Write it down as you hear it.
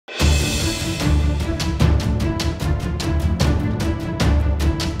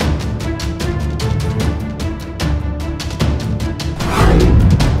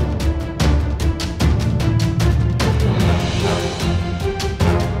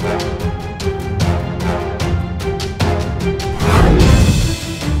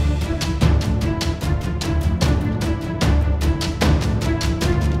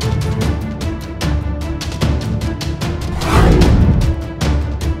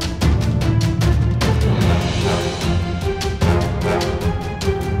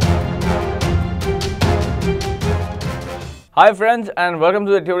Hi friends and welcome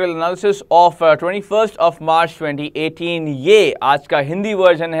to the Editorial Analysis of 21st of March 2018। ये आज का Hindi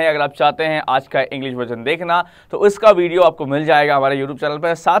version है। अगर आप चाहते हैं आज का इंग्लिश वर्जन देखना तो इसका वीडियो आपको मिल जाएगा हमारे यूट्यूब चैनल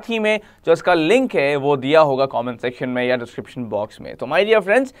पर। साथ ही में जो इसका लिंक है वो दिया होगा कमेंट सेक्शन में या डिस्क्रिप्शन बॉक्स में। तो माय डियर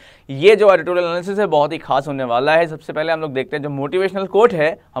फ्रेंड्स, ये जो एडिटोरियल एनालिसिस है बहुत ही खास होने वाला है। सबसे पहले हम लोग देखते हैं जो मोटिवेशनल कोट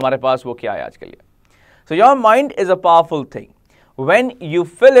है हमारे पास वो क्या है आज के लिए। So your mind is a powerful thing. When you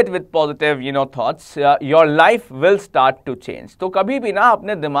fill it with positive, thoughts, your life will start to change। तो कभी भी ना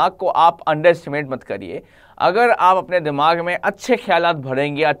अपने दिमाग को आप अंडर एस्टिमेट मत करिए। अगर आप अपने दिमाग में अच्छे ख्यालात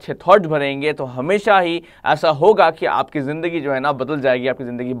भरेंगे, अच्छे थॉट्स भरेंगे तो हमेशा ही ऐसा होगा कि आपकी ज़िंदगी जो है ना बदल जाएगी, आपकी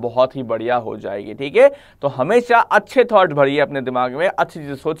ज़िंदगी बहुत ही बढ़िया हो जाएगी। ठीक है, तो हमेशा अच्छे थॉट्स भरिए अपने दिमाग में, अच्छी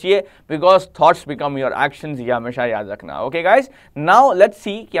चीज़ें सोचिए, because thoughts become your actions. ये हमेशा याद रखना। Okay guys, now let's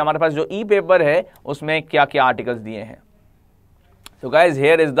see कि हमारे पास जो ई पेपर है उसमें क्या क्या आर्टिकल्स दिए हैं। So guys,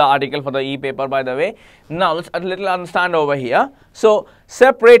 here is the article for the e-paper by the way. Now let's a little understand over here. So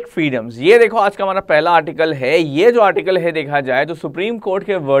separate freedoms, ये देखो आज का हमारा पहला आर्टिकल है। ये जो आर्टिकल है देखा जाए तो सुप्रीम कोर्ट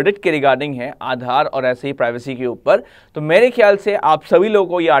के वर्डिक्ट के रिगार्डिंग है, आधार और ऐसे ही प्राइवेसी के ऊपर। तो मेरे ख्याल से आप सभी लोगों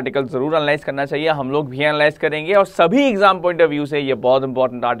को ये आर्टिकल जरूर एनालाइज करना चाहिए। हम लोग भी एनालाइज करेंगे और सभी एग्जाम पॉइंट ऑफ व्यू से ये बहुत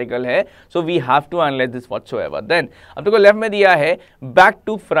इंपॉर्टेंट आर्टिकल है। So we have to analyse this whatsoever. Then अब देखो लेफ्ट में दिया है बैक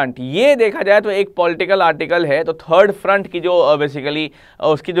टू फ्रंट। ये देखा जाए तो एक पॉलिटिकल आर्टिकल है। तो थर्ड फ्रंट की जो बेसिकली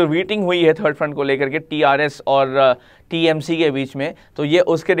उसकी जो मीटिंग हुई है थर्ड फ्रंट को लेकर के टीआरएस और टीएमसी के बीच में, तो ये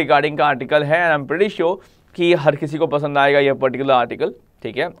उसके रिगार्डिंग का आर्टिकल है। And I am pretty sure कि हर किसी को पसंद आएगा ये पर्टिकुलर आर्टिकल।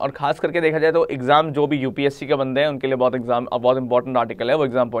 ठीक है, और खास करके देखा जाए तो एग्जाम जो भी यूपीएससी के बंदे हैं उनके लिए बहुत इंपॉर्टेंट आर्टिकल है वो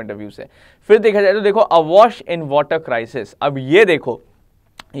एग्जाम पॉइंट ऑफ व्यू से। फिर देखा जाए तो देखो अवॉश इन वाटर क्राइसिस। अब ये देखो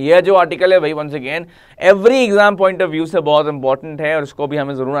ये जो आर्टिकल है भाई once again every exam point of view से बहुत इंपॉर्टेंट है और इसको भी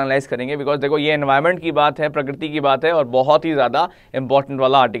हमें जरूर एनालाइज करेंगे। बिकॉज देखो ये एनवायरनमेंट की बात है, प्रकृति की बात है और बहुत ही ज्यादा इंपॉर्टेंट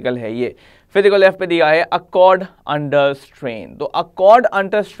वाला आर्टिकल है ये। फिर देखो लेफ्ट पे दिया है अकॉर्ड अंडर स्ट्रेन। तो अकॉर्ड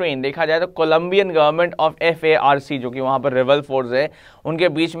अंडर स्ट्रेन देखा जाए तो कोलंबियन गवर्नमेंट ऑफ FARC जो कि वहां पर रेबल फोर्स है उनके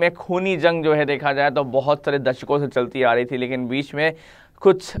बीच में खूनी जंग जो है देखा जाए तो बहुत सारे दशकों से चलती आ रही थी, लेकिन बीच में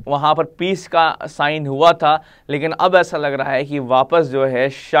कुछ वहाँ पर पीस का साइन हुआ था। लेकिन अब ऐसा लग रहा है कि वापस जो है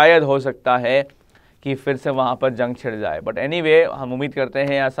शायद हो सकता है कि फिर से वहाँ पर जंग छिड़ जाए। बट एनीवे हम उम्मीद करते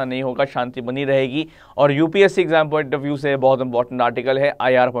हैं ऐसा नहीं होगा, शांति बनी रहेगी। और UPSC exam point of view से बहुत इंपॉर्टेंट आर्टिकल है,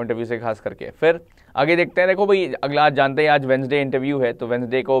 IR पॉइंट ऑफ व्यू से खास करके। फिर आगे देखते हैं। देखो भाई अगला आज जानते हैं आज वेंसडे इंटरव्यू है। तो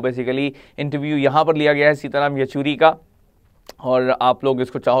वेंसडे को बेसिकली इंटरव्यू यहाँ पर लिया गया है सीताराम येचुरी का, और आप लोग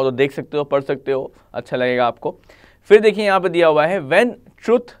इसको चाहो तो देख सकते हो, पढ़ सकते हो, अच्छा लगेगा आपको। फिर देखिए यहाँ पे दिया हुआ है when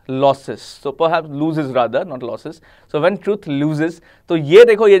truth losses, so perhaps loses rather not losses, so when truth loses. तो ये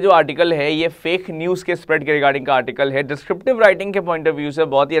देखो ये जो आर्टिकल है ये फेक न्यूज़ के स्प्रेड के रिगार्डिंग का आर्टिकल है। डिस्क्रिप्टिव राइटिंग के पॉइंट ऑफ व्यू से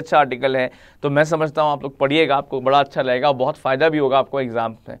बहुत ही अच्छा आर्टिकल है। तो मैं समझता हूँ आप लोग पढ़िएगा, आपको बड़ा अच्छा लगेगा, बहुत फायदा भी होगा आपको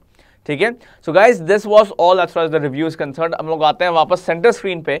एग्जाम में। ठीक है, so guys this was all as far as the review is concerned. हम लोग आते हैं वापस सेंटर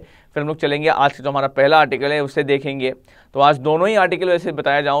स्क्रीन पे, फिर हम लोग चलेंगे आज का जो हमारा पहला आर्टिकल है उसे देखेंगे। तो आज दोनों ही आर्टिकल वैसे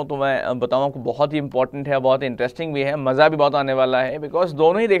बताया जाऊँ तो मैं बताऊँ आपको बहुत ही इंपॉर्टेंट है, बहुत ही इंटरेस्टिंग भी है, मज़ा भी बहुत आने वाला है। बिकॉज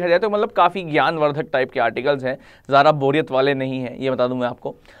दोनों ही देखा जाए तो मतलब काफ़ी ज्ञानवर्धक टाइप के आर्टिकल्स हैं, ज़्यादा बोरियत वाले नहीं हैं, ये बता दूँ मैं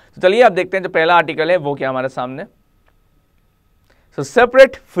आपको। तो चलिए आप देखते हैं जो पहला आर्टिकल है वो क्या हमारे सामने। सो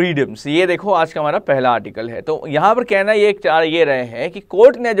सेपरेट फ्रीडम्स, ये देखो आज का हमारा पहला आर्टिकल है। तो यहाँ पर कहना ये रहे हैं कि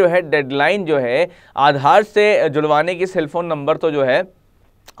कोर्ट ने जो है डेडलाइन जो है आधार से जुड़वाने की सेलफोन नंबर तो जो है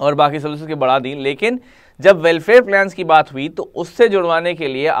और बाकी सर्विसेज की बढ़ा दी, लेकिन जब वेलफेयर प्लान्स की बात हुई तो उससे जुड़वाने के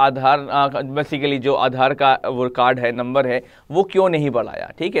लिए आधार बेसिकली जो आधार का वो कार्ड है, नंबर है, वो क्यों नहीं बढ़ाया।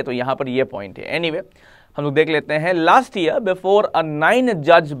 ठीक है, तो यहाँ पर ये पॉइंट है। एनीवे हम लोग देख लेते हैं। लास्ट ईयर बिफोर अ 9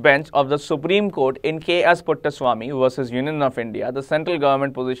 जज bench of the supreme court in KS Puttaswamy versus union of India the central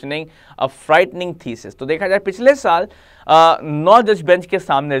government positioning a frightening thesis. तो देखा जाए पिछले साल 9 जज बेंच के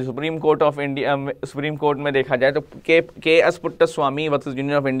सामने supreme court of India, supreme court में देखा जाए तो KS Puttaswamy versus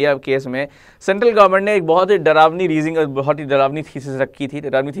union of India case में सेंट्रल गवर्नमेंट ने एक बहुत ही डरावनी थीसिस रखी थी।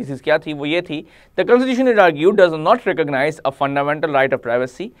 डरावनी थीसिस क्या थी? वो ये थी, the constitution it argued does not recognise a fundamental right of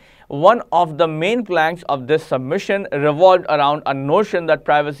privacy. One of the main planks of this submission revolved around a notion that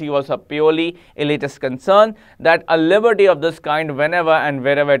privacy was a purely elitist concern, that a liberty of this kind, whenever and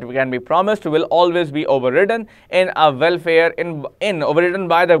wherever it can be promised, will always be overridden overridden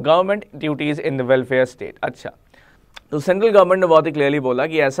by the government duties in the welfare state. अच्छा, तो central government ने बहुत ही clearly बोला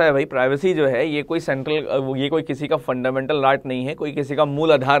कि ऐसा है भाई, privacy जो है ये कोई किसी का फंडामेंटल राइट नहीं है, कोई किसी का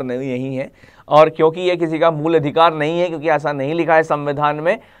मूल आधार नहीं है। और क्योंकि ये किसी का मूल अधिकार नहीं है, क्योंकि ऐसा नहीं लिखा है संविधान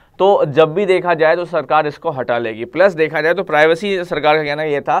में, तो जब भी देखा जाए तो सरकार इसको हटा लेगी। प्लस देखा जाए तो प्राइवेसी सरकार का कहना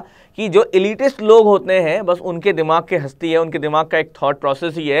यह था कि जो एलिटिस्ट लोग होते हैं बस उनके दिमाग की हस्ती है, उनके दिमाग का एक थॉट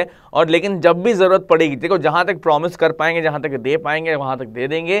प्रोसेस ही है, और लेकिन जब भी जरूरत पड़ेगी, देखो जहां तक प्रॉमिस कर पाएंगे, जहां तक दे पाएंगे वहां तक दे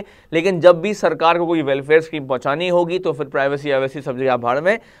देंगे, लेकिन जब भी सरकार को कोई वेलफेयर स्कीम पहुंचानी होगी तो फिर प्राइवेसी आइवेसी सब जगह भाड़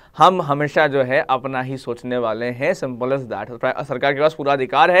में, हम हमेशा जो है अपना ही सोचने वाले हैं। Simple as that. सरकार के पास पूरा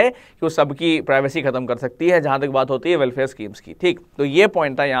अधिकार है कि वो सबकी प्राइवेसी खत्म कर सकती है जहां तक बात होती है वेलफेयर स्कीम्स की। ठीक, तो ये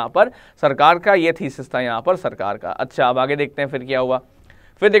पॉइंट था यहाँ पर सरकार का, ये थीसिस था यहाँ पर सरकार का। अच्छा, अब आगे देखते हैं फिर क्या हुआ।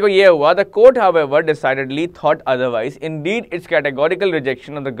 फिर देखो ये हुआ, the court however decidedly thought otherwise, Indeed it's categorical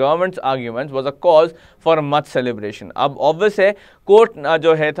rejection of the governments arguments was a cause for much celebration. अब ऑब्वियस है कोर्ट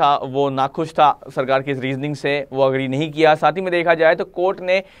जो है था वो नाखुश था सरकार की इस रीजनिंग से, वो अग्री नहीं किया। साथ ही में देखा जाए तो कोर्ट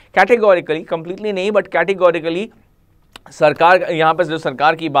ने कैटेगोरिकली, कंप्लीटली नहीं बट कैटेगोरिकली सरकार, यहाँ पर जो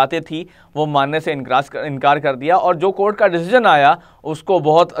सरकार की बातें थी वो मानने से इनकार कर दिया, और जो कोर्ट का डिसीजन आया उसको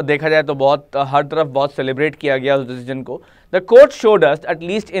बहुत देखा जाए तो बहुत हर तरफ बहुत सेलिब्रेट किया गया उस डिसीजन को। The court showed us at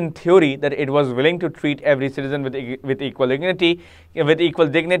least in theory that it was willing to treat every citizen with equal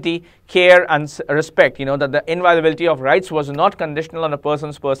dignity, care and respect, you know, that the inviolability of rights was not conditional on a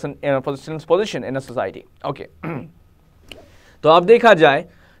person's position in a society. Okay. तो अब देखा जाए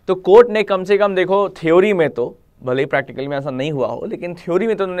तो court ने कम से कम देखो theory में तो, भले ही प्रैक्टिकली में ऐसा नहीं हुआ हो, लेकिन थ्योरी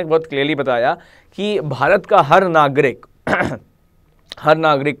में तो उन्होंने बहुत क्लियरली बताया कि भारत का हर नागरिक हर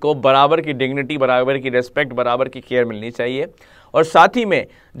नागरिक को बराबर की डिग्निटी, बराबर की रेस्पेक्ट, बराबर की केयर मिलनी चाहिए, और साथ ही में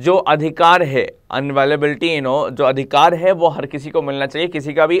जो अधिकार है, अनअवेलेबिलिटी, जो अधिकार है वो हर किसी को मिलना चाहिए,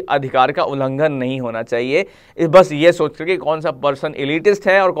 किसी का भी अधिकार का उल्लंघन नहीं होना चाहिए। बस ये सोच करके कौन सा पर्सन एलिटिस्ट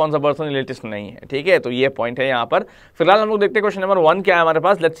है और कौन सा पर्सन एलिटिस्ट नहीं है। ठीक है, तो ये पॉइंट है यहाँ पर। फिलहाल हम लोग देखते हैं क्वेश्चन नंबर 1 क्या है हमारे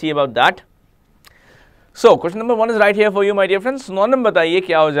पास। Let's see about that. So question number 1 is right here for you my dear friends. Synonym बताइए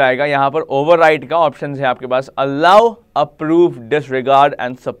क्या हो जाएगा यहाँ पर। ओवरराइड का ऑप्शन है आपके पास, allow, approve, disregard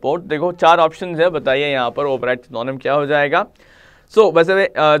and support. देखो 4 ऑप्शन है, बताइए यहाँ पर ओवरराइड सिनोनिम क्या हो जाएगा। सो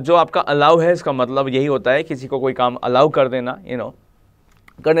वैसे जो आपका अलाउ है इसका मतलब यही होता है किसी को कोई काम अलाउ कर देना,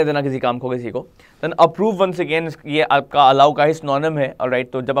 करने देना किसी काम को किसी को। देन अप्रूव वंस अगेन ये आपका अलाउ का ही सिनोनिम है,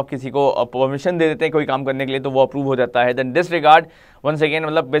 ऑलराइट। तो जब आप किसी को परमिशन दे देते हैं कोई काम करने के लिए तो वो अप्रूव हो जाता है। देन डिसरिगार्ड वंस अगेन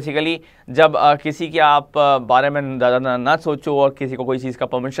मतलब बेसिकली जब किसी के आप बारे में ज़्यादा ना सोचो और किसी को कोई चीज़ का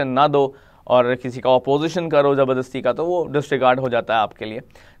परमिशन ना दो और किसी का अपोजिशन करो ज़बरदस्ती का, तो वो डिसरिगार्ड हो जाता है आपके लिए।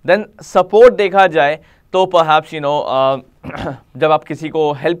 देन सपोर्ट देखा जाए तो परहैप्स जब आप किसी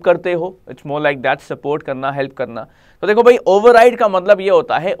को हेल्प करते हो, it's more like that, support करना, हेल्प करना। तो देखो भाई ओवरराइड का मतलब ये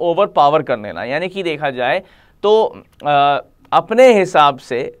होता है ओवर पावर कर लेना, यानी कि देखा जाए तो अपने हिसाब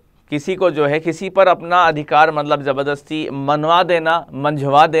से किसी को जो है किसी पर अपना अधिकार मतलब ज़बरदस्ती मनवा देना,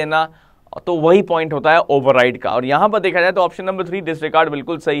 मंझवा देना, तो वही पॉइंट होता है ओवरराइड का। और यहाँ पर देखा जाए तो ऑप्शन नंबर 3 डिसरिगार्ड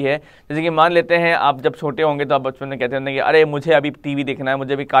बिल्कुल सही है। जैसे कि मान लेते हैं आप जब छोटे होंगे तो आप बचपन में कहते होंगे कि अरे मुझे अभी टीवी देखना है,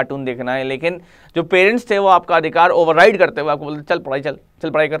 मुझे अभी कार्टून देखना है, लेकिन जो पेरेंट्स थे वो आपका अधिकार ओवरराइड करते हुए आपको बोलते चल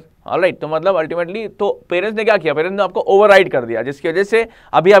पढ़ाई कर, ऑलराइट। तो मतलब अल्टीमेटली तो पेरेंट्स ने क्या किया, पेरेंट्स ने आपको ओवरराइड कर दिया, जिसकी वजह से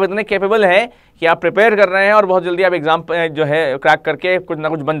अभी आप इतने कैपेबल हैं कि आप प्रिपेयर कर रहे हैं और बहुत जल्दी आप एग्जाम जो है क्रैक करके कुछ ना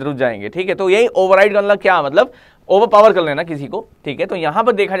कुछ बन जरूर जाएंगे। ठीक है, तो यही ओवरराइड करना क्या मतलब ओवर पावर कर लेना किसी को। ठीक है, तो यहां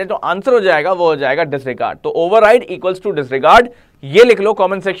पर देखा जाए तो आंसर हो जाएगा वो हो जाएगा डिसरिगार्ड। तो ओवरराइड इक्वल्स टू डिसरिगार्ड, ये लिख लो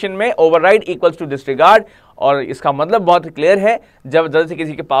कमेंट सेक्शन में, ओवरराइड इक्वल्स टू डिसरिगार्ड। और इसका मतलब बहुत क्लियर है, जब जल्द से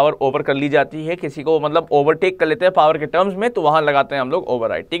किसी की पावर ओवर कर ली जाती है, किसी को मतलब ओवरटेक कर लेते हैं पावर के टर्म्स में, तो वहां लगाते हैं हम लोग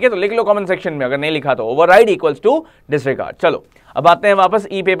ओवरराइड। ठीक है, तो लिख लो कमेंट सेक्शन में, अगर नहीं लिखा तो ओवरराइड इक्वल्स टू डिसरिगार्ड। चलो अब आते हैं वापस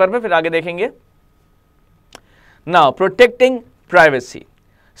ई पेपर पे, फिर आगे देखेंगे। Now protecting privacy.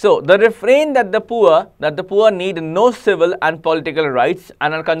 So, the refrain that the poor need no civil and political rights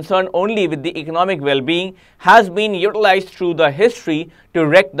and are concerned only with the economic well-being has been utilized through the history to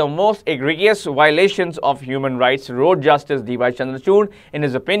wreak the most egregious violations of human rights, wrote Justice D.Y. Chandrachud in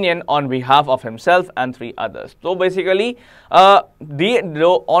his opinion on behalf of himself and 3 others. So, basically, जो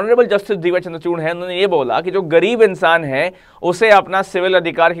honourable justice D Y Chandrachud है उन्होंने ये बोला कि जो गरीब इंसान है उसे अपना सिविल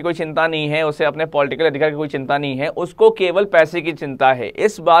अधिकार की कोई चिंता नहीं है, उसे अपने पॉलिटिकल अधिकार की कोई चिंता नहीं है, उसको केवल पैसे की चिंता है।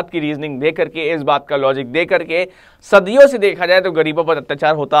 इस बात की रीजनिंग दे करके, इस बात का लॉजिक दे करके सदियों से देखा जाए तो गरीबों पर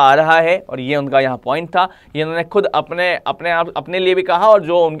अत्याचार होता आ रहा है, और ये उनका यहाँ पॉइंट था। ये उन्होंने खुद अपने लिए भी कहा और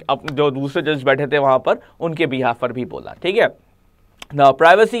जो दूसरे जज बैठे थे वहां पर उनके बिहाफ पर भी बोला। ठीक है, now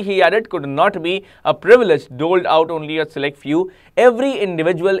privacy, he added, could not be a privilege doled out only a select few. Every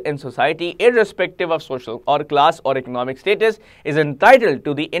individual in society, irrespective of social or class or economic status, is entitled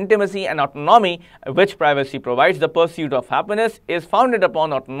to the intimacy and autonomy which privacy provides. The pursuit of happiness is founded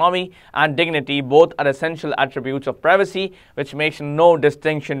upon autonomy and dignity. Both are essential attributes of privacy, which makes no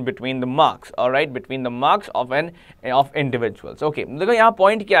distinction between the marks, all right, between the marks of individuals. Okay, देखो यहाँ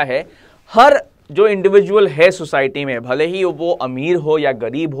point क्या है, हर जो individual है society में, भले ही वो अमीर हो या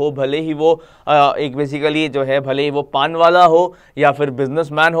गरीब हो, भले ही वो एक बेसिकली जो है भले ही वो पान वाला हो या फिर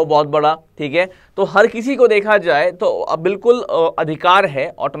बिजनेसमैन हो बहुत बड़ा, ठीक है, तो हर किसी को देखा जाए तो बिल्कुल अधिकार है,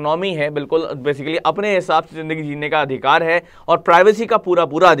 ऑटोनॉमी है, बिल्कुल बेसिकली अपने हिसाब से ज़िंदगी जीने का अधिकार है और प्राइवेसी का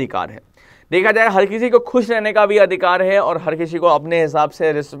पूरा अधिकार है। देखा जाए हर किसी को खुश रहने का भी अधिकार है और हर किसी को अपने हिसाब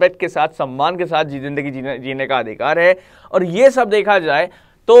से रिस्पेक्ट के साथ, सम्मान के साथ जिंदगी जीने का अधिकार है। और ये सब देखा जाए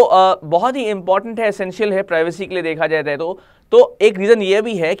तो बहुत ही इंपॉर्टेंट है, एसेंशियल है प्राइवेसी के लिए देखा जाए तो एक रीज़न ये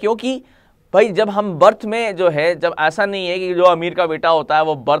भी है क्योंकि भाई जब हम बर्थ में जो है, जब ऐसा नहीं है कि जो अमीर का बेटा होता है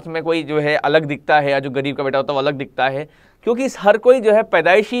वो बर्थ में कोई जो है अलग दिखता है या जो गरीब का बेटा होता है वो अलग दिखता है, क्योंकि हर कोई जो है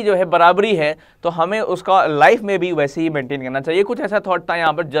पैदाइशी जो है बराबरी है, तो हमें उसका लाइफ में भी वैसे ही मेंटेन करना चाहिए। कुछ ऐसा थॉट था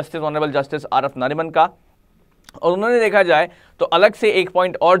यहाँ पर justice honourable justice RF Nariman का, और उन्होंने देखा जाए तो अलग से एक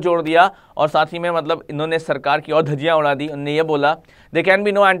पॉइंट और जोड़ दिया और साथ ही में मतलब इन्होंने सरकार की और धज्जियां उड़ा दी। उन्होंने ये बोला, they can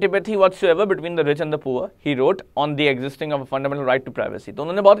be no antipathy whatsoever between the rich and the poor, he wrote on the existing of a fundamental right to privacy. तो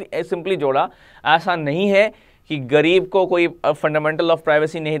उन्होंने बहुत सिंपली जोड़ा, ऐसा नहीं है कि गरीब को कोई फंडामेंटल ऑफ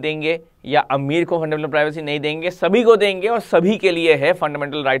प्राइवेसी नहीं देंगे या अमीर को फंडामेंटल प्राइवेसी नहीं देंगे, सभी को देंगे और सभी के लिए है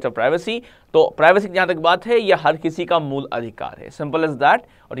फंडामेंटल राइट्स ऑफ प्राइवेसी। तो प्राइवेसी की जहां तक बात है यह हर किसी का मूल अधिकार है, सिंपल एज दैट,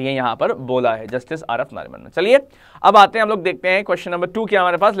 और ये यहां पर बोला है जस्टिस RF नरीमन ने। चलिए अब आते हैं, हम लोग देखते हैं क्वेश्चन नंबर 2 क्या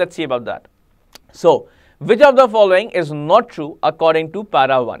हमारे पास, let's see about that. So which of the following is not true according to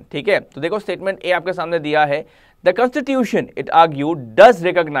para 1, ठीक है। तो देखो स्टेटमेंट ए आपके सामने दिया है, the constitution it argue does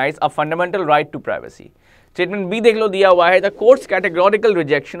recognise a fundamental right to privacy. Statement B देख लो, दिया हुआ है, the courts categorical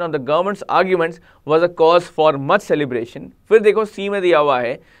rejection of the governments arguments was a cause for much celebration. फिर देखो सी में दिया हुआ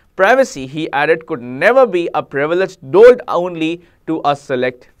है, privacy he added could never be a privilege डोल्ड only to a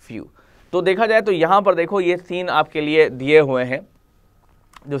select few. तो देखा जाए तो यहां पर देखो ये 3 आपके लिए दिए हुए हैं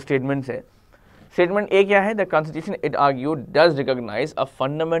जो स्टेटमेंट्स है। स्टेटमेंट ए क्या है, the constitution it argue does recognise a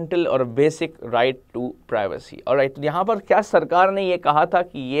fundamental और basic right to privacy. Alright, तो यहाँ पर क्या सरकार ने ये कहा था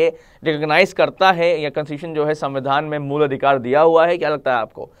कि ये रिकॉग्नाइज करता है या कॉन्स्टिट्यूशन जो है संविधान में मूल अधिकार दिया हुआ है, क्या लगता है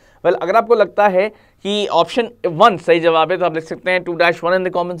आपको? वेल, अगर आपको लगता है कि ऑप्शन 1 सही जवाब है तो आप लिख सकते हैं 2-1 in the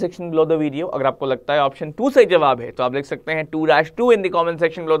comment section below the video. अगर आपको लगता है ऑप्शन 2 सही जवाब है तो आप लिख सकते हैं 2-2 in the comment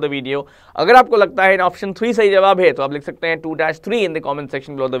section below the video. अगर आपको लगता है ऑप्शन 3 सही जवाब है तो आप लिख सकते हैं 2-3 in the comment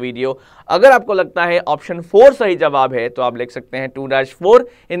section below the video. अगर आपको लगता है ऑप्शन 4 सही जवाब है तो आप लिख सकते हैं 2-4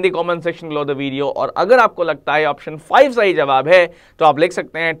 in the comment section below the video. और अगर आपको लगता है ऑप्शन 5 सही जवाब है तो आप लिख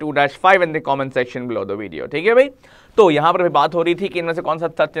सकते हैं 2-5 in the comment section below the video. ठीक है भाई, तो यहां पर भी बात हो रही थी कि इनमें से कौन सा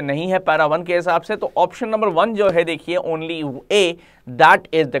सत्य नहीं है पैरा 1 के हिसाब से, तो ऑप्शन नंबर 1 जो है देखिए only A, that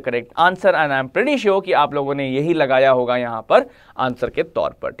is the correct answer and I am pretty sure कि आप लोगों ने यही लगाया होगा यहां पर आंसर के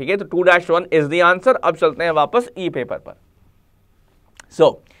तौर पर। ठीक है, तो 2-1 इज द आंसर। अब चलते हैं वापस ई पेपर पर।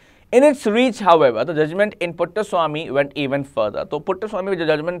 सो In its reach, however, the judgment in Puttaswamy went even further. तो पुट्टास्वामी में जो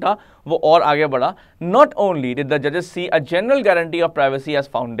जजमेंट था वो और आगे बढ़ा। Not only did the judges see a general guarantee of privacy as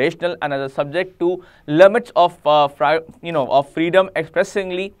foundational and as a subject to limits of freedom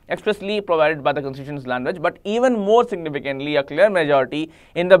expressly provided by the Constitution's language, but even more significantly, a clear majority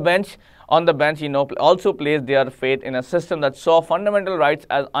on the bench, also placed their faith in a system that saw fundamental rights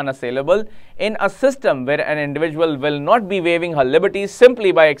as unassailable, in a system where an individual will not be waiving her liberties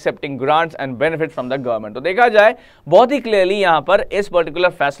simply by accepting grants and benefits from the government। तो देखा जाए बहुत ही clearly यहाँ पर इस particular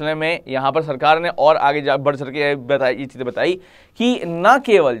फैसले में यहाँ पर सरकार ने और आगे बढ़ चढ़ के ये चीज़ें बताई कि न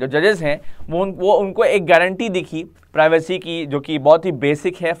केवल जो जजेस हैं वो उनको एक गारंटी दिखी प्राइवेसी की जो कि बहुत ही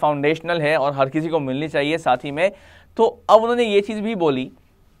बेसिक है, फाउंडेशनल है और हर किसी को मिलनी चाहिए साथ ही में। तो अब उन्होंने ये चीज़ भी बोली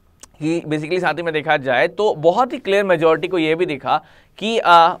कि बेसिकली साथ ही में देखा जाए तो बहुत ही क्लियर मेजॉरिटी को ये भी दिखा कि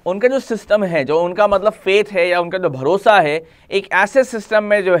उनका जो सिस्टम है, जो उनका मतलब फेथ है या उनका जो भरोसा है, एक ऐसे सिस्टम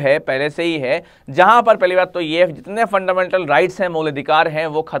में जो है पहले से ही है जहां पर पहली बात तो ये जितने फंडामेंटल राइट्स हैं, मूल अधिकार हैं,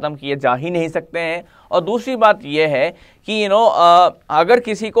 वो ख़त्म किए जा ही नहीं सकते हैं। और दूसरी बात ये है कि अगर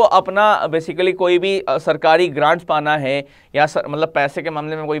किसी को अपना बेसिकली कोई भी सरकारी ग्रांट्स पाना है या मतलब पैसे के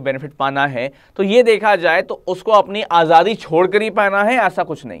मामले में कोई बेनिफिट पाना है तो ये देखा जाए तो उसको अपनी आज़ादी छोड़कर ही पाना है, ऐसा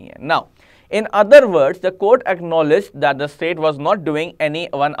कुछ नहीं है। Now in other words, the court acknowledged that the state was not doing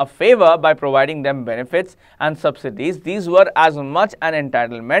anyone a favor by providing them benefits and subsidies. These were as much an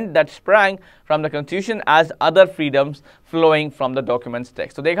entitlement that sprang from the Constitution as other freedoms flowing from the document's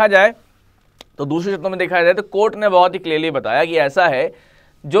text. तो देखा जाए तो दूसरे शब्दों में देखा जाए तो कोर्ट ने बहुत ही क्लियरली बताया कि ऐसा है,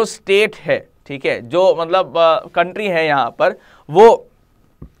 जो स्टेट है, ठीक है, जो मतलब कंट्री है यहाँ पर, वो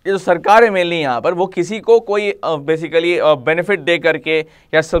ये जो सरकार है मेनली यहाँ पर, वो किसी को कोई बेसिकली बेनिफिट दे करके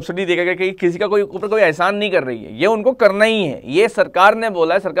या सब्सिडी दे करके किसी का कोई ऊपर कोई एहसान नहीं कर रही है, ये उनको करना ही है। ये सरकार ने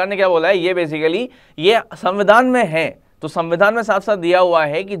बोला है। सरकार ने क्या बोला है? ये बेसिकली ये संविधान में है, तो संविधान में साफ साफ दिया हुआ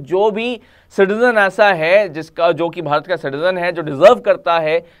है कि जो भी सिटीजन ऐसा है जिसका, जो कि भारत का सिटीजन है, जो डिजर्व करता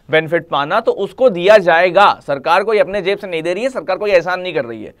है बेनिफिट पाना, तो उसको दिया जाएगा। सरकार कोई अपने जेब से नहीं दे रही है, सरकार कोई एहसान नहीं कर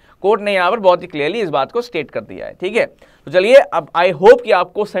रही है। कोर्ट ने यहाँ पर बहुत ही क्लियरली इस बात को स्टेट कर दिया है। ठीक है, तो चलिए अब आई होप कि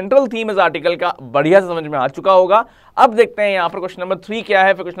आपको सेंट्रल थीम इस आर्टिकल का बढ़िया से समझ में आ चुका होगा। अब देखते हैं यहाँ पर क्वेश्चन नंबर 3 क्या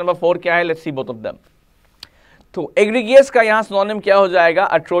है, फिर क्वेश्चन नंबर 4 क्या है। Let's C both of them. तो एग्रीगियस का यहाँ सिनोनिम क्या हो जाएगा,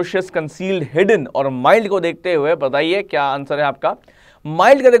 अट्रोशियस, कंसील्ड, हिडन। और माइल्ड को देखते हुए बताइए क्या आंसर है आपका।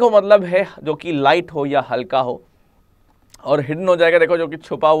 माइल्ड का देखो मतलब है जो कि लाइट हो या हल्का हो, और हिडन हो जाएगा देखो जो कि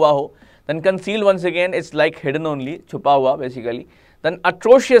छुपा हुआ हो। Then concealed once again it's like hidden only, छुपा हुआ बेसिकली। देन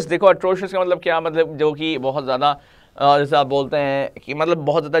अट्रोशियस, देखो अट्रोशियस का मतलब क्या, मतलब जो कि बहुत ज़्यादा जैसे आप बोलते हैं कि मतलब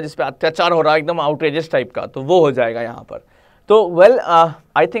बहुत ज़्यादा जिस पे अत्याचार हो रहा है, एकदम आउटरेजियस टाइप का, तो वो हो जाएगा यहाँ पर। तो वेल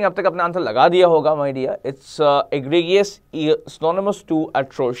आई थिंक अब तक अपना आंसर लगा दिया होगा my dear. It's egregious synonymous to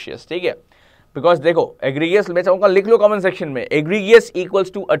atrocious. ठीक है, बिकॉज देखो एग्रीगियस मैं चाहूंगा लिख लो कमेंट सेक्शन में, egregious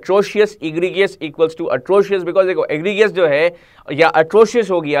equals to atrocious, egregious equals to atrocious. Because देखो एग्रीगियस जो है या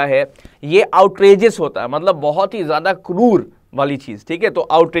अट्रोशियस हो गया है, ये आउटरेजियस होता है, मतलब बहुत ही ज्यादा क्रूर वाली चीज। ठीक है, तो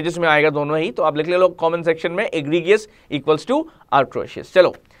आउटरेजियस में आएगा दोनों ही, तो आप लिख ले लो कमेंट सेक्शन में एग्रीगियस इक्वल्स टू अट्रोशियस।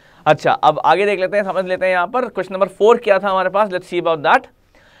 चलो अच्छा, अब आगे देख लेते हैं, समझ लेते हैं यहाँ पर क्वेश्चन नंबर 4 क्या था हमारे पास। Let's see about that.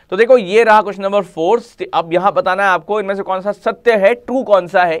 तो देखो ये रहा क्वेश्चन नंबर 4। अब यहां बताना है आपको इनमें से कौन सा सत्य है, ट्रू कौन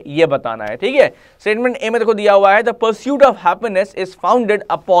सा है, ये बताना है। ठीक है, स्टेटमेंट ए में देखो दिया हुआ है, the pursuit of happiness is founded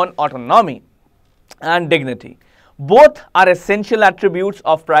upon autonomy and dignity, both are essential attributes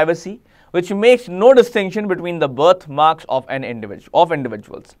of privacy which makes no distinction between the birthmarks of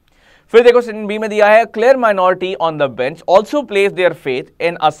individuals. फिर देखो सेक्शन बी में दिया है, clear minority on the bench also place their faith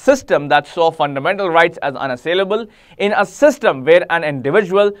in a system that saw fundamental rights as unassailable, in a system where an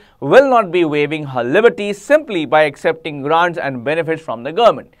individual will not be waiving her liberties simply by accepting grants and benefits from the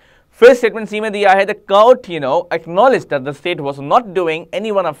government. फिर statement C में दिया है, the court acknowledged that the state was not doing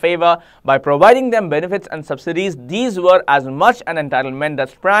anyone a favor by providing them benefits and subsidies. These were as much an entitlement that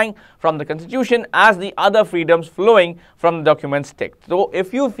sprang from the constitution as the other freedoms flowing from the document's text. So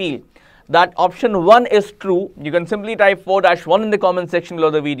if you feel that option 1 is true, you can simply type 4-1 in the comment section below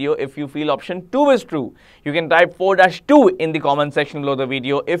the video. If you feel option 2 is true, you can type 4-2 in the comment section below the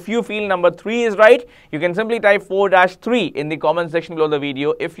video. If you feel number 3 is right, you can simply type 4-3 in the comment section below the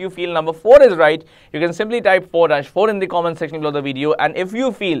video. If you feel number 4 is right, you can simply type 4-4 in the comment section below the video. And if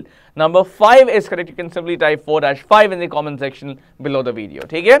you feel number 5 is correct, you can simply type 4-5 in the comment section below the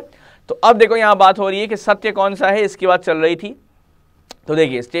video. ठीक है, तो अब देखो यहाँ बात हो रही है कि सत्य कौन सा है, इसकी बात चल रही थी। तो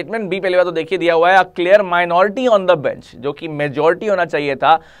देखिए स्टेटमेंट बी पहली बात तो देखिए दिया हुआ है, clear minority on the bench, जो कि मेजॉरिटी होना चाहिए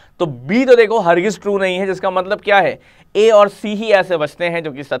था। तो बी तो देखो हरगिज ट्रू नहीं है, जिसका मतलब क्या है, ए और सी ही ऐसे बचते हैं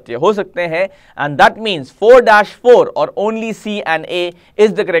जो कि सत्य हो सकते हैं। एंड दैट मीन्स 4-4 और only C and A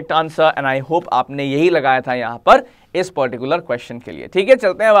is the correct answer. And I hope आपने यही लगाया था यहाँ पर इस पर्टिकुलर क्वेश्चन के लिए। ठीक है,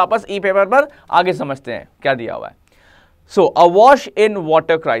 चलते हैं वापस ई पेपर पर, आगे समझते हैं क्या दिया हुआ है। So, awash in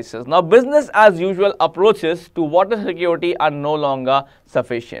water crisis. Now, business as usual approaches to water security are no longer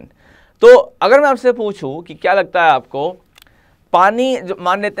sufficient. तो अगर मैं आपसे पूछूं कि क्या लगता है आपको, पानी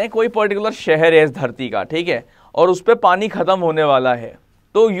मान लेते हैं कोई पर्टिकुलर शहर है इस धरती का, ठीक है, और उस पर पानी खत्म होने वाला है,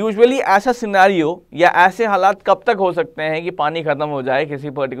 तो यूजुअली ऐसा सिनेरियो या ऐसे हालात कब तक हो सकते हैं कि पानी खत्म हो जाए किसी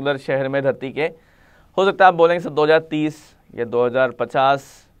पर्टिकुलर शहर में धरती के। हो सकता है आप बोलेंगे सर 2030 या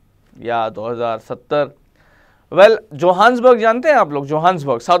 2050 या 2070। वेल जोहान्सबर्ग जानते हैं आप लोग,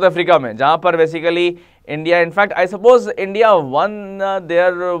 जोहान्सबर्ग साउथ अफ्रीका में, जहां पर basically India, in fact I suppose India one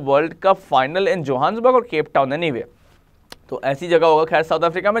there world cup final in Johannesburg और केप टाउन, एनीवे तो ऐसी जगह होगा। खैर साउथ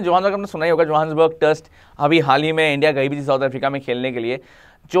अफ्रीका में जोहान्सबर्ग आपने सुना ही होगा, जोहान्सबर्ग टेस्ट अभी हाल ही में इंडिया गई भी थी साउथ अफ्रीका में खेलने के लिए।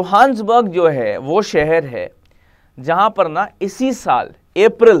 जोहान्सबर्ग जो है वो शहर है जहां पर ना इसी साल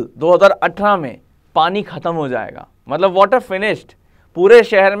अप्रैल 2018 में पानी खत्म हो जाएगा, मतलब वाटर फिनिश्ड, पूरे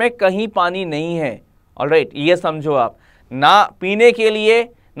शहर में कहीं पानी नहीं है। ऑलराइट, ये समझो आप, ना पीने के लिए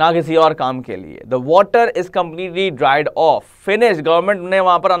ना किसी और काम के लिए, the water is completely dried of, finish. Government ने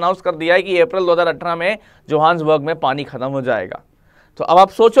वहां पर अनाउंस कर दिया है कि अप्रैल 2018 में जोहान्सबर्ग में पानी खत्म हो जाएगा। तो अब आप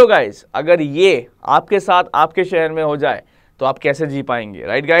सोचो गाइस, अगर ये आपके साथ आपके शहर में हो जाए तो आप कैसे जी पाएंगे,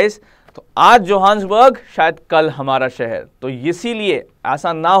 राइट गाइस। तो आज जोहान्सबर्ग, शायद कल हमारा शहर, तो इसीलिए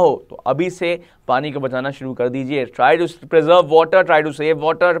ऐसा ना हो तो अभी से पानी को बचाना शुरू कर दीजिए। Try to preserve water, try to save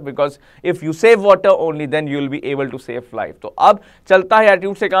water, because if you save water only then you will be able to save life. तो अब चलता है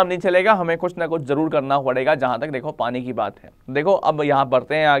एटीट्यूड से काम नहीं चलेगा, हमें कुछ ना कुछ जरूर करना पड़ेगा जहां तक देखो पानी की बात है। देखो अब यहां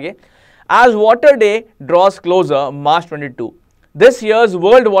बढ़ते हैं आगे। As water day drawers closure March 22, this year's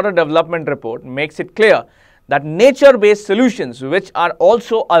World Water Development Report makes it clear that nature-based solutions, which are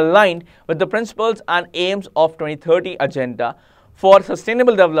also aligned with the principles and aims of 2030 agenda, for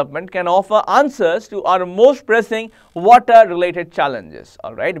sustainable development can offer answers to our most pressing water-related challenges.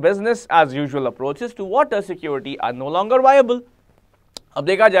 All right, business as usual approaches to water security are no longer viable. अब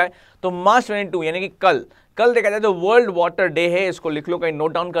देखा जाए तो मार्च 22 यानी कि कल देखा जाए तो वर्ल्ड वाटर डे है, इसको लिख लो, कहीं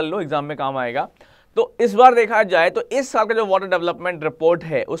नोट डाउन कर लो, एग्जाम में काम आएगा। तो इस बार देखा जाए तो इस साल का जो वाटर डेवलपमेंट रिपोर्ट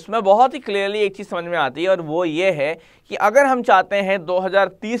है उसमें बहुत ही क्लियरली एक चीज समझ में आती है, और वो ये है कि अगर हम चाहते हैं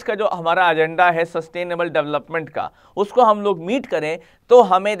 2030 का जो हमारा एजेंडा है सस्टेनेबल डेवलपमेंट का, उसको हम लोग मीट करें, तो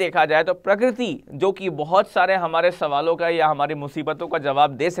हमें देखा जाए तो प्रकृति जो कि बहुत सारे हमारे सवालों का या हमारी मुसीबतों का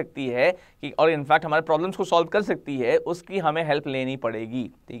जवाब दे सकती है कि और इनफैक्ट हमारे प्रॉब्लम्स को सॉल्व कर सकती है, उसकी हमें हेल्प लेनी पड़ेगी।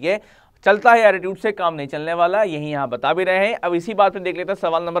 ठीक है, चलता है एटीट्यूड से काम नहीं चलने वाला, यही यहाँ बता भी रहे हैं। अब इसी बात पे देख लेते हैं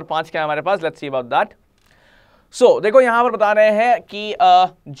सवाल नंबर 5 क्या है हमारे पास, लेट्स सी अबाउट दैट। सो देखो यहाँ पर बता रहे हैं कि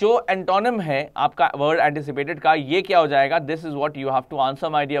जो एंटोनिम है आपका वर्ड एंटिसिपेटेड का, ये क्या हो जाएगा, this is what you have to answer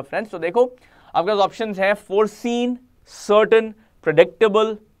my dear friends. तो देखो आपके पास ऑप्शंस हैं फोरसीन, सर्टेन,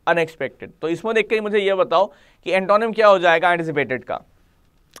 प्रेडिक्टेबल, अनएक्सपेक्टेड। तो इसमें देखकर ही मुझे ये बताओ कि एंटोनिम क्या हो जाएगा एंटिसिपेटेड का।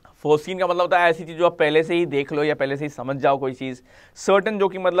 फोरसीन का मतलब होता है ऐसी चीज जो आप पहले से ही देख लो या पहले से ही समझ जाओ कोई चीज। सर्टेन जो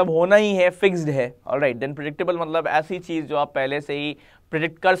कि मतलब होना ही है, फिक्स्ड है। ऑलराइट, देन प्रेडिक्टेबल मतलब ऐसी चीज जो आप पहले से ही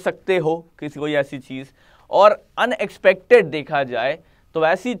प्रेडिक्ट कर सकते हो किसी कोई ऐसी चीज। और अनएक्सपेक्टेड देखा जाए तो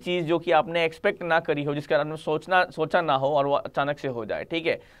ऐसी चीज जो कि आपने एक्सपेक्ट ना करी हो, जिसके बारे में सोचा ना हो और वो अचानक से हो जाए। ठीक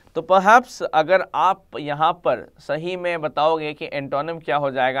है, तो परहैप्स अगर आप यहाँ पर सही में बताओगे कि एंटोनिम क्या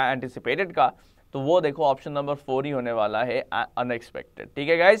हो जाएगा एंटिसिपेटेड का, तो वो देखो ऑप्शन नंबर 4 ही होने वाला है, अनएक्सपेक्टेड। ठीक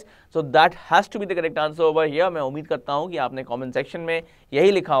है guys, so that has to be the correct answer over here. मैं उम्मीद करता हूं कि आपने कमेंट सेक्शन में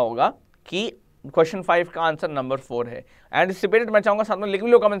यही लिखा होगा कि क्वेश्चन 5 का आंसर नंबर 4 है। एंटिसिपेटेड मैं चाहूंगा साथ में लिख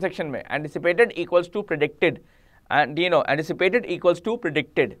लो कमेंट सेक्शन में, anticipated equals to predicted, and you know anticipated equals to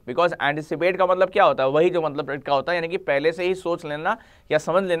predicted, because anticipate का मतलब क्या होता है, वही जो मतलब प्रेडिक्ट का होता है, यानी कि पहले से ही सोच लेना या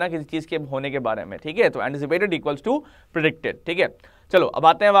समझ लेना किसी चीज के होने के बारे में। ठीक है, तो एंटिसिपेटेड इक्वल्स टू प्रेडिक्टेड। ठीक है, चलो अब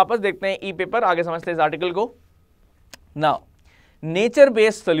आते हैं वापस, देखते हैं ई पेपर, आगे समझते हैं इस आर्टिकल को। Now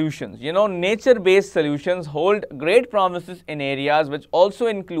nature-based solutions, you know, nature-based solutions hold great promises in areas which also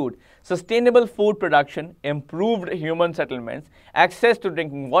include sustainable food production, improved human settlements, access to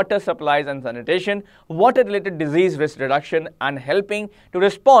drinking water supplies and sanitation, water-related disease risk reduction, and helping to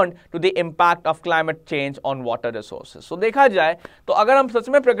respond to the impact of climate change on water resources. So देखा जाए तो अगर हम सच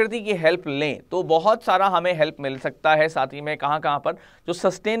में प्रकृति की help लें तो बहुत सारा हमें हेल्प मिल सकता है। साथ ही में कहाँ पर जो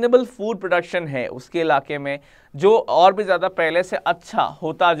सस्टेनेबल फूड प्रोडक्शन है उसके इलाके में जो और भी ज़्यादा पहले से अच्छा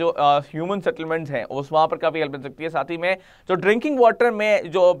होता, जो ह्यूमन सेटलमेंट्स हैं उस वहाँ पर काफ़ी हेल्प मिल सकती है। साथ ही में जो ड्रिंकिंग वाटर में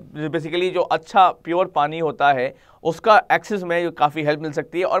जो बेसिकली जो अच्छा प्योर पानी होता है उसका एक्सेस में काफ़ी हेल्प मिल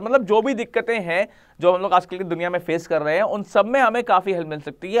सकती है। और मतलब जो भी दिक्कतें हैं जो हम लोग आजकल की दुनिया में फेस कर रहे हैं उन सब में हमें काफ़ी हेल्प मिल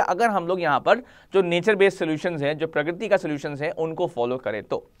सकती है अगर हम लोग यहाँ पर जो नेचर बेस्ड सोल्यूशंस हैं, जो प्रकृति का सोल्यूशंस हैं, उनको फॉलो करें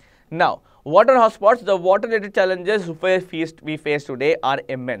तो। Now, water hotspots, the water-related challenges we face today are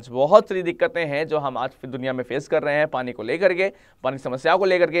immense. बहुत सारी दिक्कतें हैं जो हम आज दुनिया में फेस कर रहे हैं पानी को लेकर के, पानी की समस्या को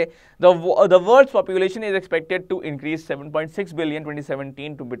लेकर के। The world's population is expected to increase 7.6 billion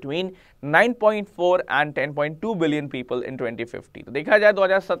 2017 to between 9.4 and 10.2 billion people in 2050. तो देखा जाए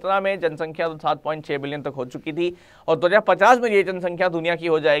 2017 में जनसंख्या 7.6 बिलियन तक हो चुकी थी और 2050 में ये जनसंख्या दुनिया की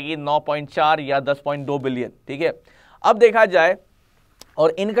हो जाएगी 9.4 या 10.2 बिलियन। ठीक है, अब देखा जाए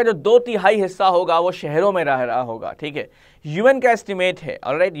और इनका जो 2/3 हिस्सा होगा वो शहरों में रह रहा होगा। ठीक है, यूएन का एस्टिमेट है,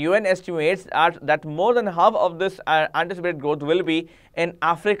 alright, UN estimates that more than half of this anticipated growth will be in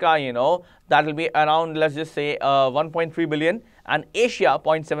Africa, you know, that will be around let's just say 1.3 billion and Asia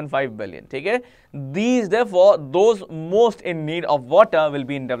 0.75 billion. ठीक है, these therefore those most in need of water will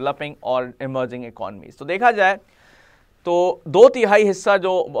be in developing or emerging economies. तो देखा जाए तो 2/3 हिस्सा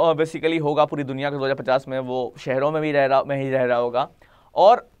जो basically होगा पूरी दुनिया के 2050 में वो शहरों में ही रह रहा होगा।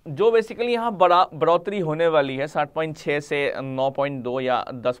 और जो बेसिकली यहाँ बढ़ोतरी होने वाली है 7.6 से 9.2 या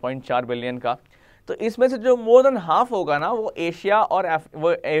 10.4 बिलियन का, तो इसमें से जो मोर देन हाफ होगा ना वो एशिया और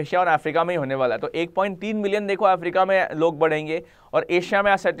अफ्रीका में ही होने वाला है। तो 1.3 मिलियन देखो अफ्रीका में लोग बढ़ेंगे और एशिया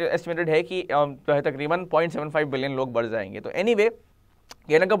में एस्टिमेटेड है कि तकरीबन 0.75 बिलियन लोग बढ़ जाएंगे। तो एनीवे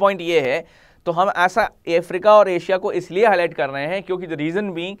कहने का पॉइंट ये है, तो हम ऐसा अफ्रीका और एशिया को इसलिए हाईलाइट कर रहे हैं क्योंकि द रीज़न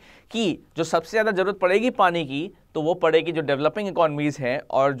बीइंग कि जो सबसे ज़्यादा ज़रूरत पड़ेगी पानी की तो वो पड़ेगी जो डेवलपिंग इकॉनमीज़ हैं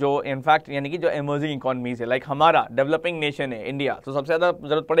और जो इनफैक्ट यानी कि जो इमर्जिंग इकॉनमीज़ है, लाइक हमारा डेवलपिंग नेशन है इंडिया, तो सबसे ज़्यादा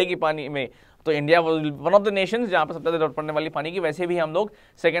ज़रूरत पड़ेगी पानी में। तो India one of the Nations जहाँ पर सबसे ज़्यादा ज़रूरत पड़ने वाली पानी की। वैसे भी हम लोग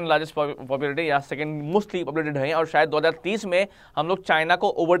सेकंड लार्जेस्ट पॉपुलेटेड या सेकंड मोस्टली पॉपुलेटेड हैं और शायद 2030 में हम लोग चाइना को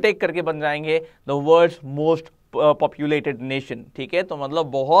ओवरटेक करके बन जाएंगे the world's most populated nation. ठीक है, तो मतलब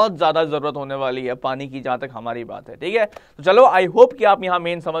बहुत ज़्यादा ज़रूरत होने वाली है पानी की जहाँ तक हमारी बात है। ठीक है, तो चलो आई होप कि आप यहाँ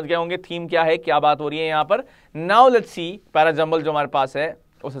मेन समझ गए होंगे थीम क्या है, क्या बात हो रही है यहाँ पर। नाउ लेट्स सी पैराजम्बल जो हमारे पास है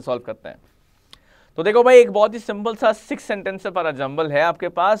उसे सॉल्व करते हैं। तो देखो भाई, एक बहुत ही सिंपल सा 6 सेंटेंस से पैराजंबल है आपके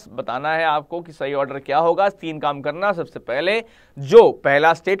पास। बताना है आपको कि सही ऑर्डर क्या होगा। 3 काम करना। सबसे पहले जो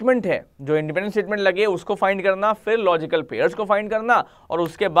पहला स्टेटमेंट है, जो इंडिपेंडेंट स्टेटमेंट लगे उसको फाइंड करना, फिर लॉजिकल पेयर्स को फाइंड करना, और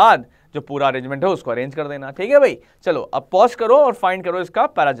उसके बाद जो पूरा अरेंजमेंट है उसको अरेंज कर देना। ठीक है भाई, चलो अब पॉज करो और फाइंड करो इसका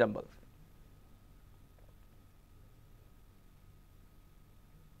पैराजंबल।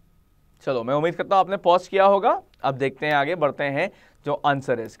 चलो, मैं उम्मीद करता हूं आपने पॉज किया होगा। अब देखते हैं, आगे बढ़ते हैं जो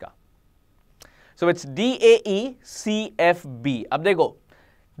आंसर है इसका। So it's DAECFB। अब देखो,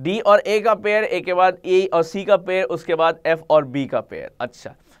 D और A का पेयर, A के बाद A और C का पेयर, उसके बाद F और B का पेयर।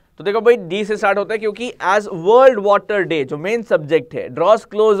 अच्छा, तो देखो भाई, D से स्टार्ट होता है क्योंकि एज वर्ल्ड वाटर डे जो मेन सब्जेक्ट है, ड्रॉस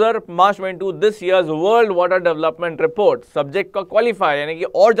closure March 22 this years world water development report. Subject का क्वालिफाई यानी कि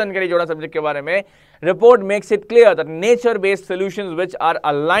और जानकारी जोड़ा सब्जेक्ट के बारे में। Report makes it clear that nature based solutions which are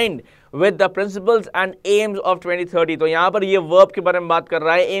aligned with the principles and AIIMS of 2030। तो यहां पर ये वर्ब के बारे में बात कर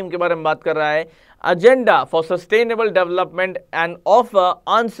रहा है, एम के बारे में बात कर रहा है। Agenda for sustainable development and offer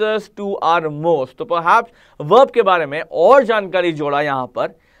answers to our most। तो perhaps verb के बारे में और जानकारी जोड़ा यहां पर।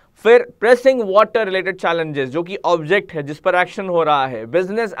 फिर pressing water related challenges जो कि ऑब्जेक्ट है जिस पर एक्शन हो रहा है।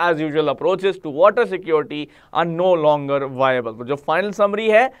 business as usual approaches to water security are no longer viable। तो जो फाइनल समरी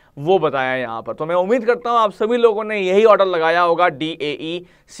है वो बताया यहां पर। तो मैं उम्मीद करता हूं आप सभी लोगों ने यही ऑर्डर लगाया होगा,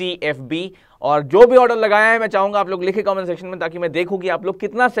 DAECFB। और जो भी ऑर्डर लगाया है मैं चाहूंगा आप लोग लिखे कमेंट सेक्शन में, ताकि मैं देखूं कि आप लोग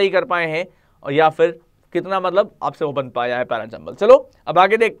कितना सही कर पाए हैं और या फिर कितना मतलब आपसे वो बन पाया है पैराजंबल। चलो अब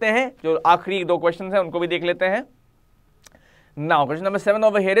आगे देखते हैं, जो आखिरी 2 क्वेश्चन हैं उनको भी देख लेते हैं। Now question number 7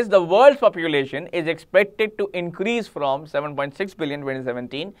 over here is the world's population is expected to increase from 7.6 billion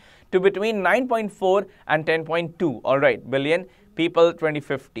 2017 to between 9.4 and 10.2 alright billion people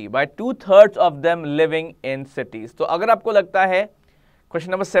 2050 by 2/3 of them living in cities। तो अगर आपको लगता है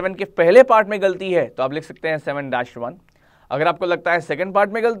क्वेश्चन नंबर 7 के पहले पार्ट में गलती है तो आप लिख सकते हैं 7-1। अगर आपको लगता है सेकंड पार्ट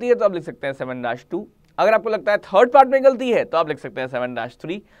में गलती है तो आप लिख सकते हैं 7-2। अगर आपको लगता है थर्ड पार्ट में गलती है तो आप लिख सकते हैं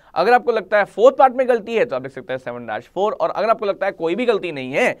 7-3। अगर आपको लगता है फोर्थ पार्ट में गलती है तो आप लिख सकते हैं 7-4। और अगर आपको लगता है कोई भी गलती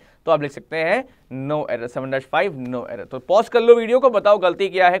नहीं है तो आप लिख सकते हैं नो एरर, 7-5 नो एरर। तो पॉज कर लो वीडियो को, बताओ गलती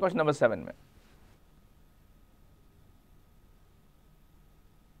क्या है क्वेश्चन नंबर 7 में।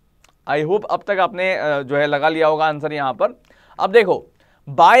 आई होप अब तक आपने जो है लगा लिया होगा आंसर यहां पर। अब देखो,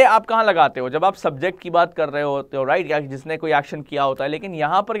 बाय आप कहां लगाते हो? जब आप सब्जेक्ट की बात कर रहे होते हो, राइट, या जिसने कोई एक्शन किया होता है। लेकिन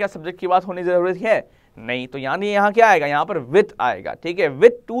यहां पर क्या सब्जेक्ट की बात होनी जरूरी है? नहीं। तो यानी यहां क्या आएगा? यहां पर विथ आएगा। ठीक है,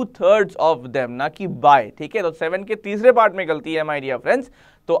 विथ 2/3 ऑफ देम, ना कि बाय। ठीक है, तो 7 के तीसरे पार्ट में गलती है माय डियर फ्रेंड्स।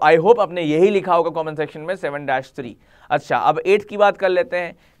 तो आई होप आपने यही लिखा होगा कमेंट सेक्शन में 7-3। अच्छा, अब 8 की बात कर लेते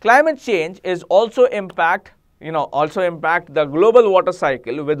हैं। Climate change is also impact the global water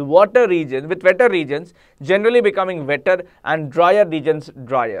cycle with wetter regions generally becoming wetter and drier regions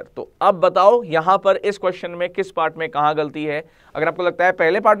drier। तो अब बताओ यहां पर इस क्वेश्चन में किस पार्ट में कहां गलती है? अगर आपको लगता है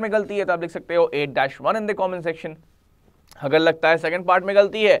पहले पार्ट में गलती है तो आप लिख सकते हो 8-1 इन द कमेंट सेक्शन। अगर लगता है सेकंड पार्ट में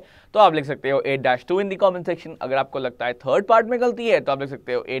गलती है तो आप लिख सकते हो 8-2 इन द कमेंट सेक्शन। अगर आपको लगता है थर्ड पार्ट में गलती है तो आप लिख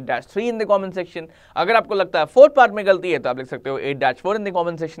सकते हो 8-3 इन द कमेंट सेक्शन। अगर आपको लगता है फोर्थ पार्ट में गलती है तो आप लिख सकते हो 8-4 इन द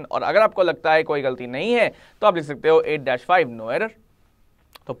कमेंट सेक्शन। और अगर आपको लगता है कोई गलती नहीं है तो आप लिख सकते हो 8-5 नो एरर।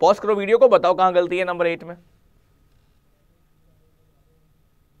 तो पॉज करो वीडियो को, बताओ कहां गलती है नंबर 8 में।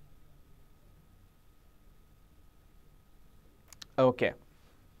 ओके,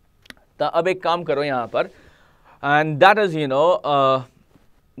 तो अब एक काम करो यहां पर, and that is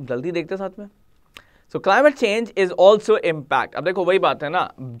गलती देखते साथ में। सो climate change is also impact. अब देखो वही बात है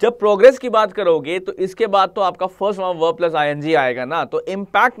ना, जब प्रोग्रेस की बात करोगे तो इसके बाद तो आपका फर्स्ट वर्ब प्लस ing आएगा ना। तो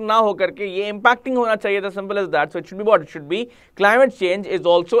इम्पैक्ट ना होकर के ये इम्पैक्टिंग होना चाहिए था, simple as that. So it should be what? It should be climate change is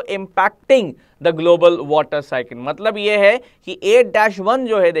also impacting the global water cycle. मतलब ये है कि 8-1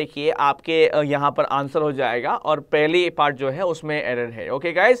 जो है, देखिए आपके यहां पर आंसर हो जाएगा और पहली पार्ट जो है उसमें एरर है।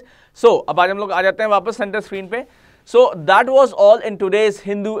 ओके गाइज, सो अब आज हम लोग आ जाते हैं वापस सेंटर स्क्रीन पे। So that was all in today's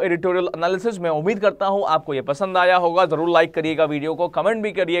Hindu editorial analysis. मैं उम्मीद करता हूं आपको ये पसंद आया होगा। जरूर लाइक करिएगा वीडियो को, कमेंट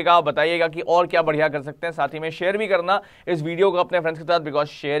भी करिएगा, बताइएगा कि और क्या बढ़िया कर सकते हैं। साथ ही में शेयर भी करना इस वीडियो को अपने फ्रेंड्स के साथ, because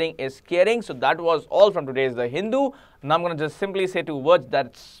sharing is caring. So that was all from today's the Hindu. Now I am gonna just simply से 2 words,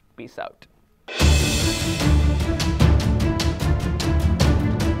 दैट्स पीस आउट।